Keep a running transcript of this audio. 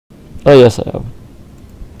Oh yes, I have.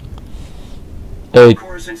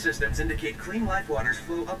 Cores and systems indicate clean life waters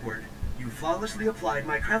flow upward. You flawlessly applied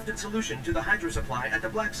my crafted solution to the hydro supply at the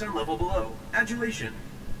Black Sun level below. Adulation.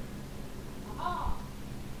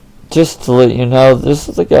 Just to let you know, this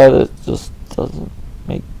is a guy that just doesn't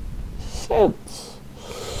make sense.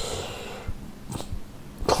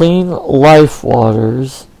 Clean life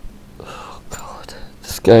waters. Oh god.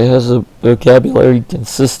 This guy has a vocabulary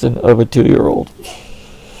consistent of a 2-year-old.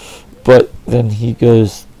 But then he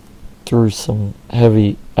goes through some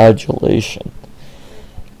heavy adulation.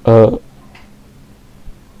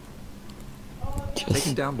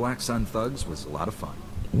 Taking down Black Sun thugs was a lot of fun.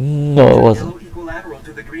 No, it wasn't. Yellow equilateral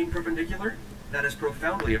to the green perpendicular? That is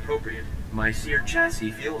profoundly appropriate. My seared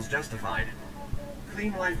chassis feels justified.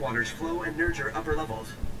 Clean life waters flow and nurture upper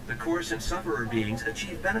levels. The coarse and sufferer beings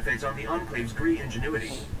achieve benefits on the Enclave's Gree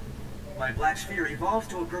ingenuity. My black sphere evolves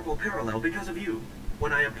to a purple parallel because of you.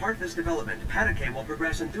 When I impart this development, Patake will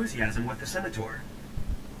progress enthusiasm with the Senator.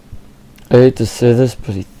 I hate to say this,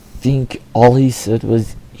 but I think all he said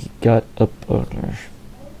was he got a boner.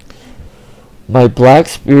 My black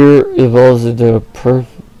spear evolves into a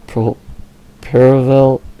purple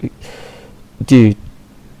parallel. Dude.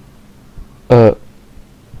 You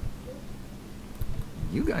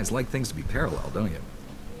guys like things to be parallel, don't you?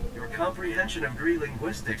 Your comprehension of Gree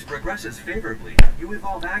linguistics progresses favorably. You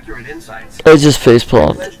evolve accurate insights. I just I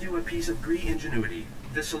facepalmed. pledged you a piece of Gree ingenuity.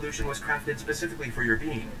 This solution was crafted specifically for your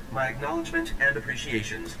being. My acknowledgement and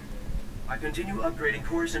appreciations. I continue upgrading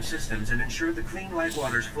cores and systems and ensure the clean life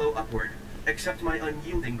waters flow upward. Accept my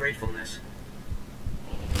unyielding gratefulness.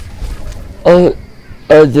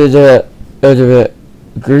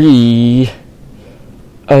 Agree.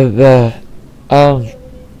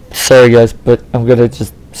 Sorry guys, but I'm gonna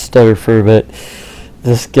just stutter for a bit.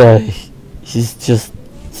 This guy, he's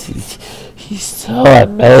so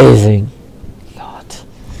amazing. God.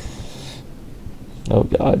 Oh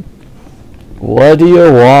God. What do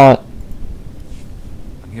you want?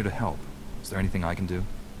 I'm here to help. Is there anything I can do?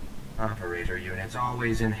 Operator units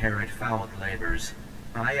always inherit foul labors.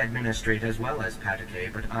 I administrate as well as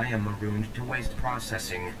Patake, but I am marooned to waste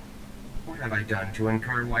processing. What have I done to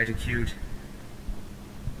incur white acute?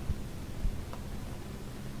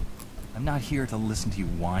 I'm not here to listen to you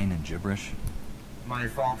whine and gibberish. My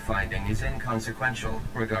fault finding is inconsequential.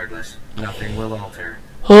 Regardless, nothing will alter.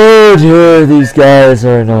 Oh dear, these guys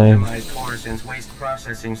are annoying. Optimized Coruscant's waste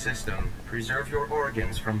processing system. Preserve your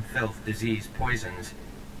organs from filth, disease, poisons.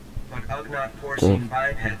 But Ugnaught porcine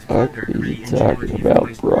bipeds plunder Gree ingenuity from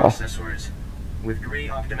waste processors. With Gree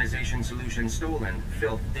optimization solution stolen,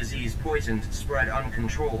 filth, disease, poisons spread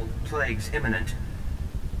uncontrolled, plagues imminent.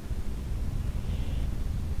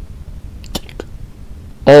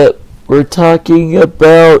 We're talking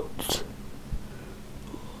about...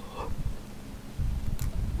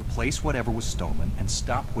 Replace whatever was stolen and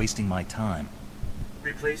stop wasting my time.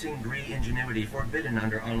 Replacing Gree ingenuity forbidden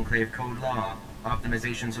under Enclave Code law.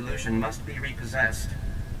 Optimization solution must be repossessed.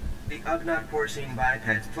 The Ugnaught porcine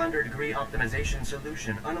bipeds plundered Gree optimization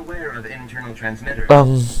solution unaware of internal transmitters.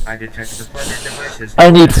 I detected the plundered devices.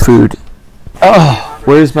 I need food. Oh,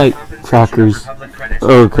 where's my crackers?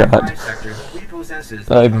 Oh God.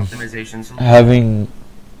 I'm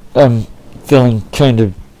feeling kind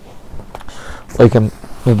of like I'm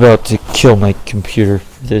about to kill my computer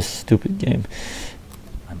for this stupid game.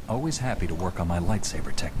 I'm always happy to work on my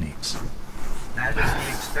lightsaber techniques. That is the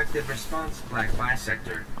expected response, Black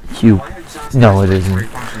Bisector. No, it isn't.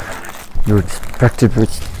 Your expected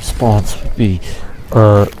response would be,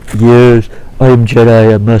 yes, I am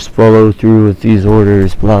Jedi, I must follow through with these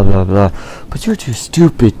orders, blah blah blah. But you're too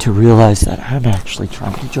stupid to realize that I'm actually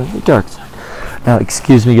trying to join the dark side. Now,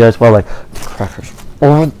 excuse me guys while I crackers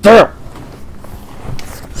over there.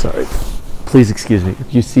 Sorry. Please excuse me.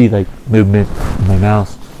 If you see like movement in my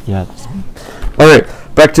mouse, yeah, that's me. Alright,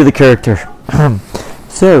 back to the character.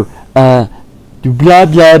 So, blah blah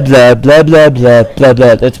blah blah blah blah blah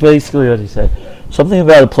blah. That's basically what he said. Something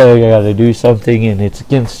about a player, I gotta do something, and it's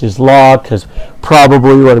against his law, because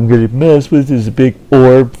probably what I'm gonna mess with is a big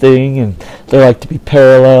orb thing, and they like to be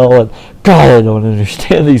parallel, and God, I don't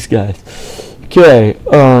understand these guys. Okay,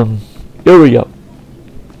 here we go.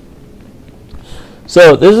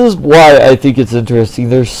 So, this is why I think it's interesting.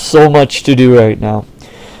 There's so much to do right now.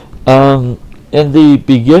 In the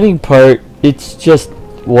beginning part, it's just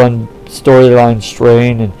one storyline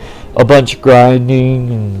strain, and a bunch of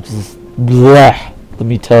grinding, and just blah, let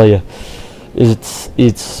me tell you, it's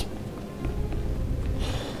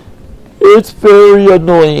very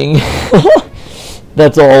annoying.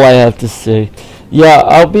 That's all I have to say. Yeah,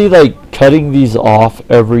 I'll be like cutting these off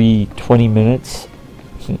every 20 minutes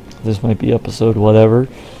This might be episode whatever.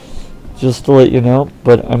 Just to let you know.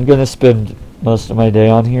 But I'm going to spend most of my day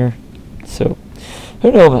on here. So,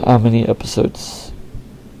 I don't know how many episodes.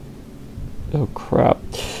 Oh, crap.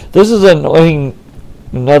 This is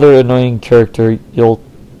another annoying character you'll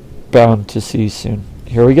bound to see soon.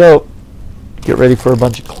 Here we go. Get ready for a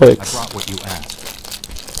bunch of I clicks. brought what you asked.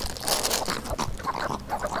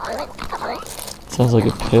 Sounds like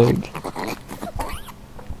a pig.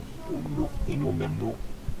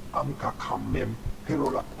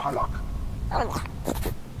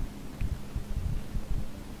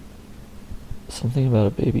 Something about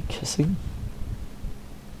a baby kissing?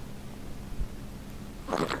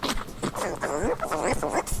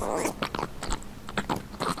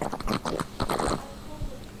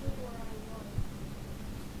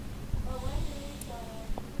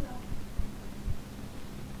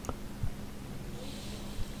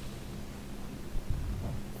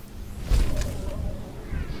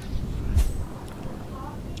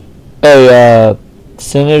 Hey,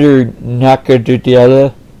 Senator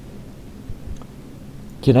Nakadudela,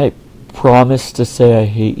 can I promise to say I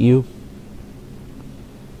hate you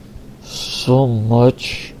so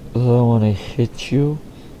much that I want to hit you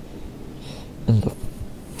in the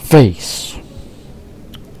face,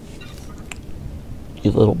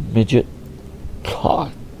 you little midget.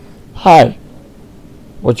 God. Hi.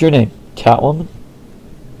 What's your name? Catwoman?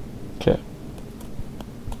 Okay.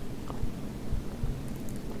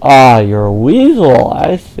 Ah, you're a weasel,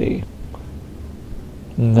 I see.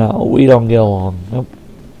 No, we don't get along. Nope.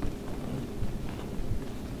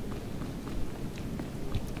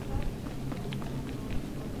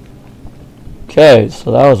 Okay,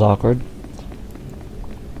 so that was awkward.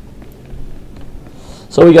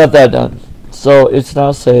 So we got that done. So it's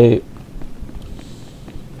now say...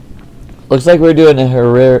 Looks like we're doing a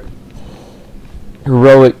heroic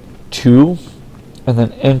 2. And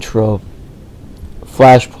then intro.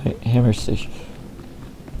 Flashpoint, Hammer Station.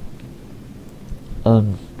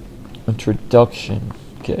 Introduction.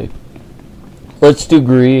 Okay. Let's do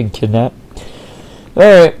Gree and Kidnap.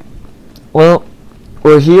 Alright. Well,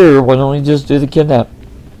 we're here. Why don't we just do the Kidnap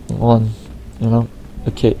one? You know?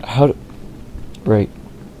 Okay, how do... Right.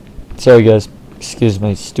 Sorry guys. Excuse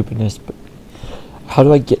my stupidness, but... How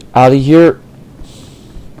do I get out of here?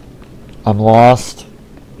 I'm lost.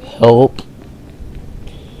 Help.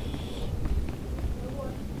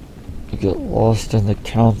 You get lost in the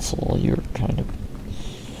council. You're kind of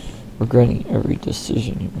regretting every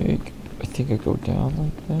decision you make. I think I go down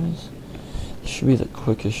like this. This should be the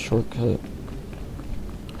quickest shortcut.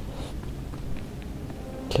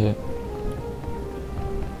 Okay.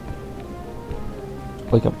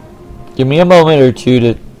 Like give me a moment or two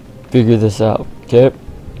to figure this out. Okay.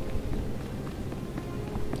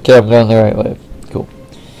 Okay, I'm going the right way. Cool.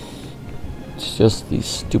 It's just these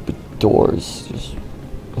stupid doors. Just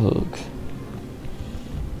ugh.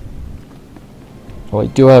 Oh, I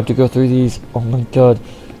do have to go through these. Oh my god.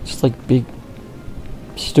 Just like big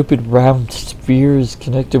stupid round spheres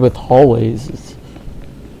connected with hallways.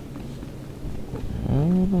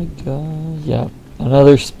 Oh my god. Yeah.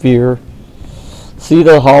 Another sphere. See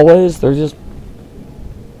the hallways? They're just...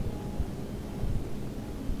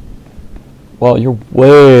 Wow, you're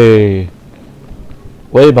way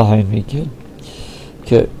behind me, kid.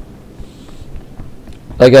 Okay.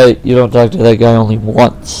 That guy, you don't talk to that guy only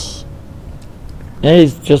once. And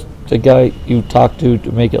he's just the guy you talk to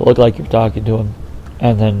make it look like you're talking to him.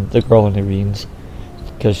 And then the girl intervenes.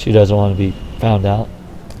 Because she doesn't want to be found out.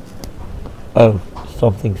 Oh,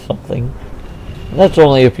 something. And that's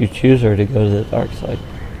only if you choose her to go to the dark side.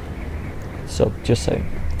 So, just saying.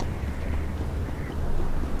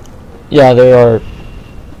 Yeah, there are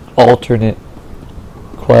alternate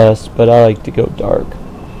quests, but I like to go dark.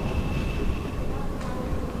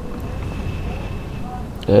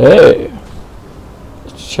 Hey!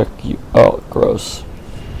 Let's check you out, gross.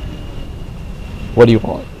 What do you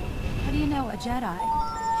want? How do you know a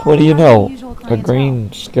Jedi? What do you know? Unusual A clientele.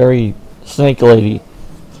 green, scary snake lady.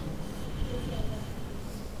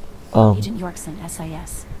 Agent Yorkson,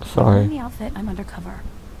 SIS. Sorry. In the outfit, I'm undercover.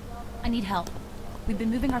 I need help. We've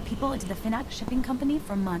been moving our people into the Finac shipping company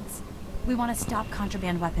for months. We want to stop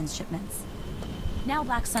contraband weapons shipments. Now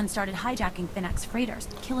Black Sun started hijacking Finac's freighters,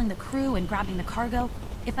 killing the crew and grabbing the cargo.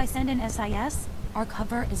 If I send in SIS, our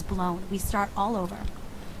cover is blown. We start all over.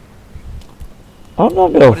 I'm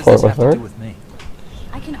not gonna What does flirt this with have to her. do with me?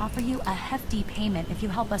 I can offer you a hefty payment if you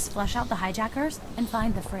help us flush out the hijackers and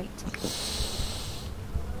find the freight.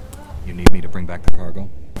 You need me to bring back the cargo?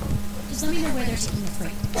 Just let me know where they're taking the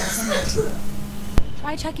freight. I'll send it to you.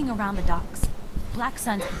 Try checking around the docks. Black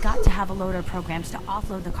Sun's got to have a loader programmed to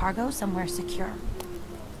offload the cargo somewhere secure.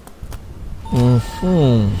 I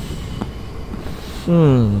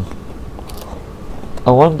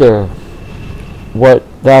wonder what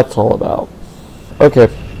that's all about. Okay.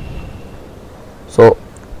 So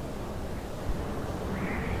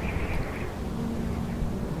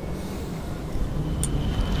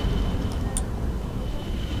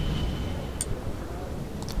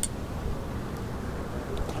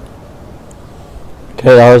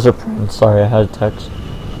okay, that was a print. Sorry, I had a text.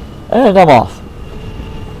 And I'm off.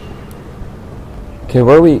 Okay,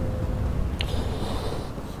 where are we?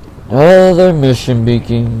 Another mission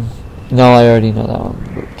beacon. No, I already know that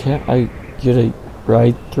one. But can't I get a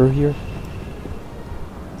ride through here?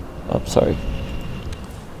 Oh, sorry.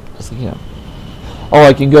 Yeah. Oh,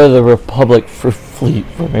 I can go to the Republic for Fleet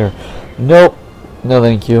from here. Nope. No,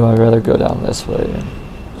 thank you. I'd rather go down this way and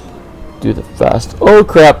do the fast. Oh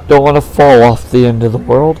crap! Don't want to fall off the end of the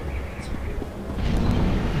world.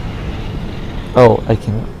 Oh, I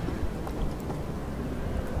can.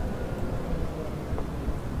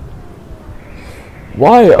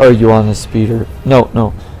 Why are you on the speeder? No,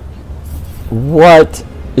 no. What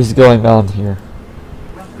is going on here?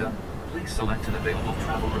 Welcome. Please select an available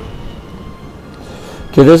travel route.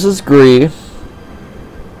 Okay, this is Gree.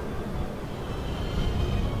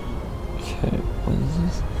 Okay, what is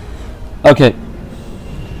this? Okay.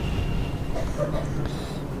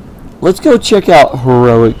 Let's go check out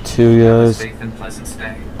Heroic 2, guys. Safe and pleasant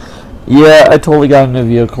stay. Yeah, I totally got in a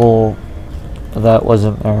vehicle that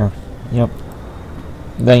wasn't there. Yep.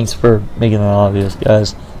 Thanks for making that obvious,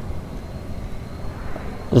 guys.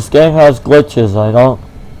 This game has glitches.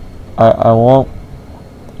 I won't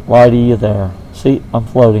lie to you there. See, I'm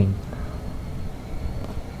floating.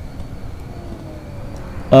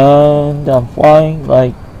 And I'm flying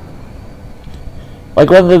like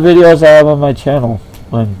one of the videos I have on my channel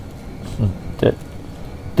when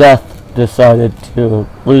Death decided to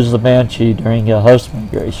lose the Banshee during a host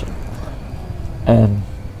migration and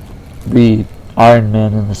be Iron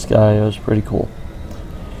Man in the sky. It was pretty cool.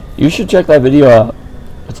 You should check that video out.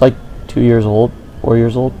 It's like 2 years old, 4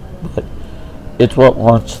 years old, but it's what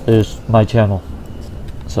launched my channel.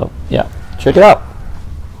 So yeah, check it out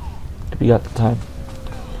if you got the time.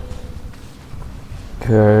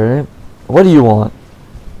 Okay, what do you want?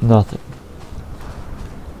 Nothing.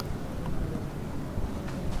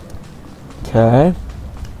 Okay,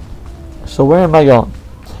 so where am I going?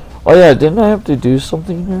 Oh yeah, didn't I have to do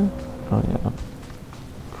something here? Oh yeah,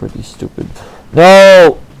 pretty stupid.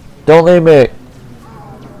 No, don't leave me.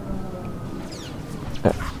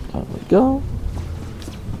 There we go.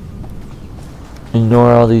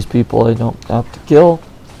 Ignore all these people I don't have to kill.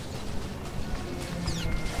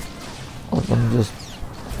 Let them just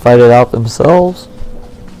fight it out themselves.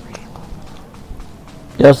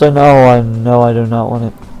 Yes, I know I do not want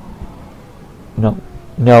it. No,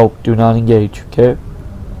 no, do not engage, okay?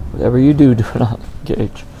 Whatever you do, do not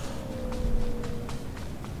engage.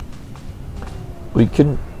 We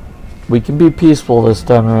can be peaceful this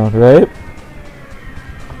time around, right?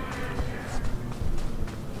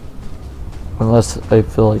 Unless I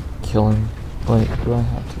feel like killing. Wait, do I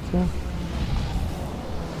have to kill?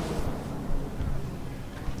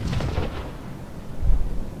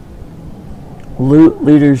 Loot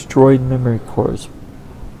leaders droid memory cores.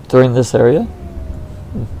 During this area?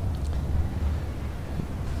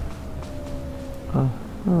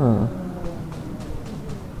 Uh-huh.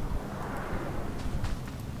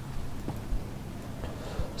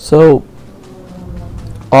 So,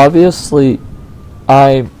 obviously,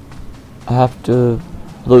 I have to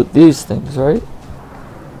loot these things, right?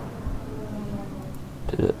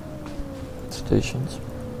 Did it? Stations.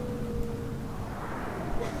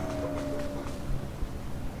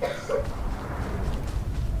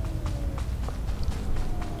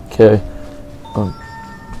 Okay.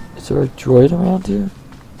 Is there a droid around here?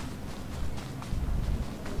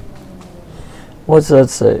 What's that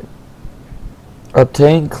say?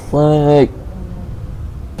 Obtain clinic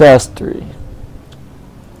mastery.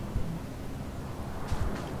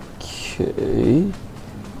 Okay.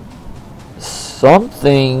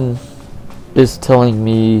 Something is telling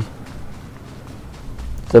me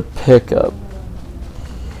the pickup.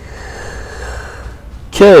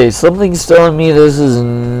 Okay, something's telling me this is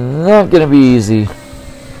not gonna be easy.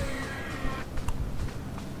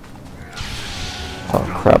 Oh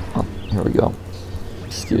crap. Oh, here we go.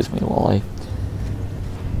 Excuse me while I...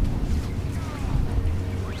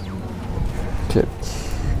 Okay.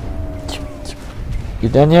 You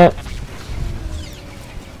done yet?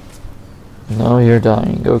 No, you're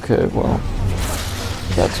dying. Okay, well,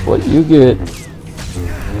 that's what you get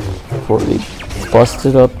for a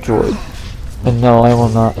busted up droid. And no, I will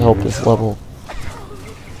not help this level.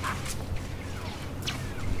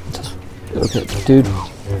 Okay, dude.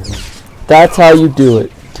 That's how you do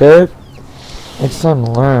it, okay? Next time,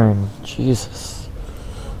 learn. Jesus.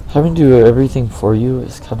 Having to do everything for you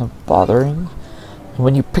is kind of bothering. And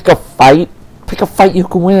when you pick a fight you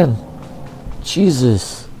can win.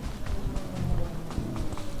 Jesus.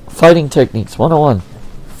 Fighting techniques 101.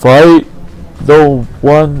 Fight the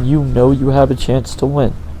one you know you have a chance to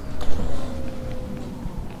win.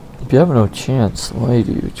 If you have no chance, why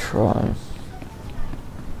do you try?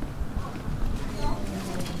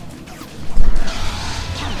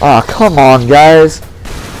 Ah, come on, guys.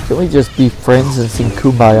 Can we just be friends and sing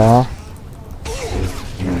Kumbaya?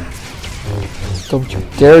 Don't you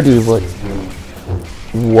dare do what?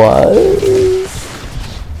 What?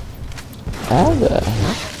 How the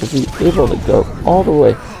heck was he able to go all the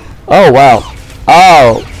way? Oh, wow.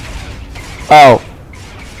 Oh. Oh.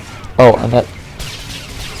 Oh, and that.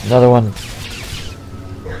 Another one.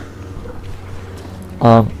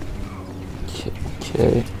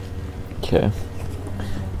 Okay. Okay.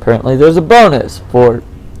 Apparently there's a bonus for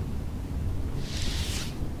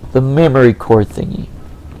the memory core thingy.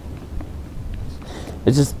 I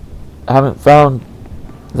just haven't found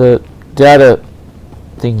the data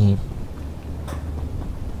thingy.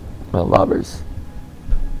 Well, lobbers.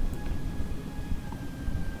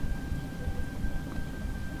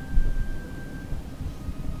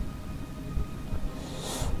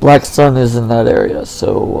 Black Sun is in that area,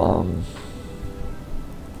 so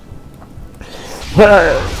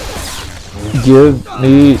give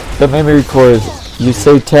me the memory cores. You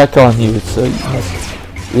say tech on you, so you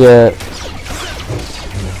must, yeah.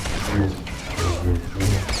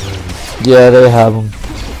 Yeah, they have them.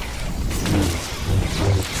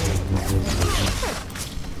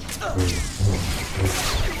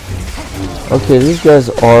 Okay, these guys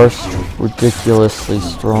are ridiculously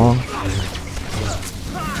strong.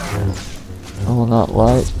 I will not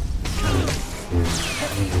lie.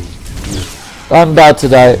 I'm about to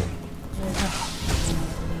die.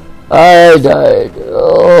 I died.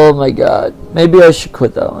 Oh my god. Maybe I should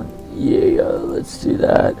quit that one. Yeah, let's do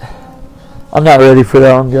that. I'm not ready for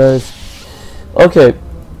that one, guys. Okay,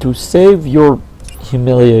 to save your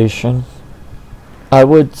humiliation, I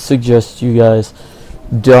would suggest you guys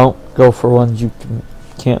don't go for ones you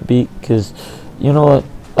can't beat, because you know what?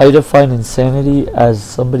 I define insanity as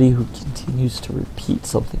somebody who continues to repeat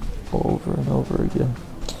something over and over again.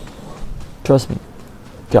 Trust me.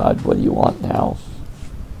 God, what do you want now?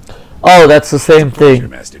 Oh, that's the same thing.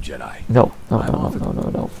 Master Jedi. No.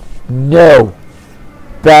 No.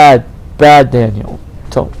 Bad Daniel.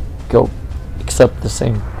 Don't go accept the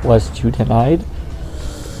same quest you denied.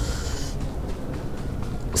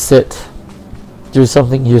 Sit. Do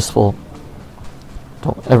something useful.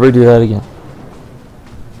 Don't ever do that again.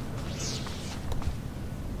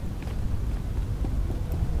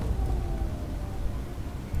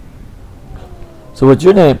 So what's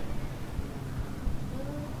your name?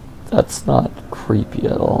 That's not creepy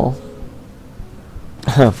at all.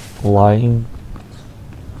 Lying.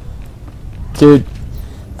 Dude,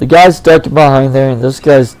 the guy's ducking behind there and this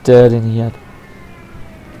guy's dead and he had...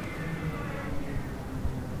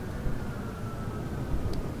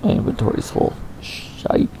 My inventory's full.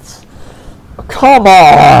 Shites. Oh, come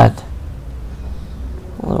on!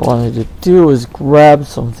 All I wanted to do was grab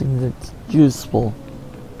something that's useful.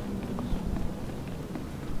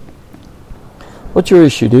 What's your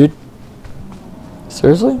issue, dude?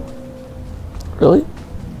 Seriously? Really?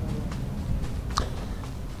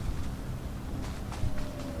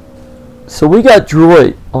 So we got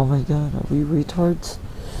droid. Oh my god, are we retards?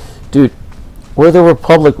 Dude, we're the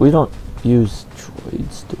Republic. We don't use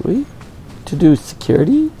droids, do we? To do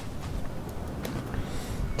security?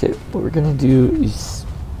 Okay, what we're gonna do is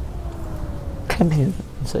come here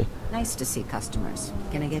and say, Nice to see customers.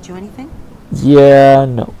 Can I get you anything? yeah,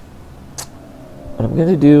 no. What I'm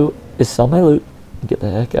gonna do is sell my loot and get the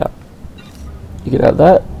heck out. You can have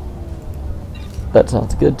that. That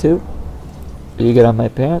sounds good too. You get on my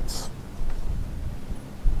pants.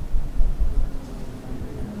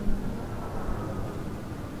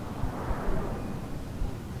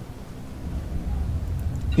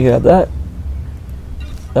 You have that.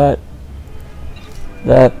 That.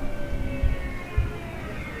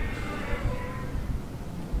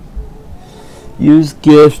 Use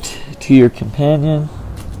gift to your companion.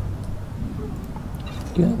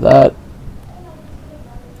 You have that.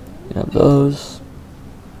 You have those.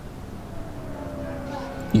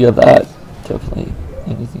 You have that. Definitely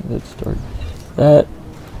anything that starts. That.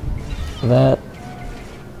 That.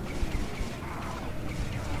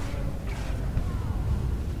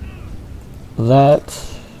 That.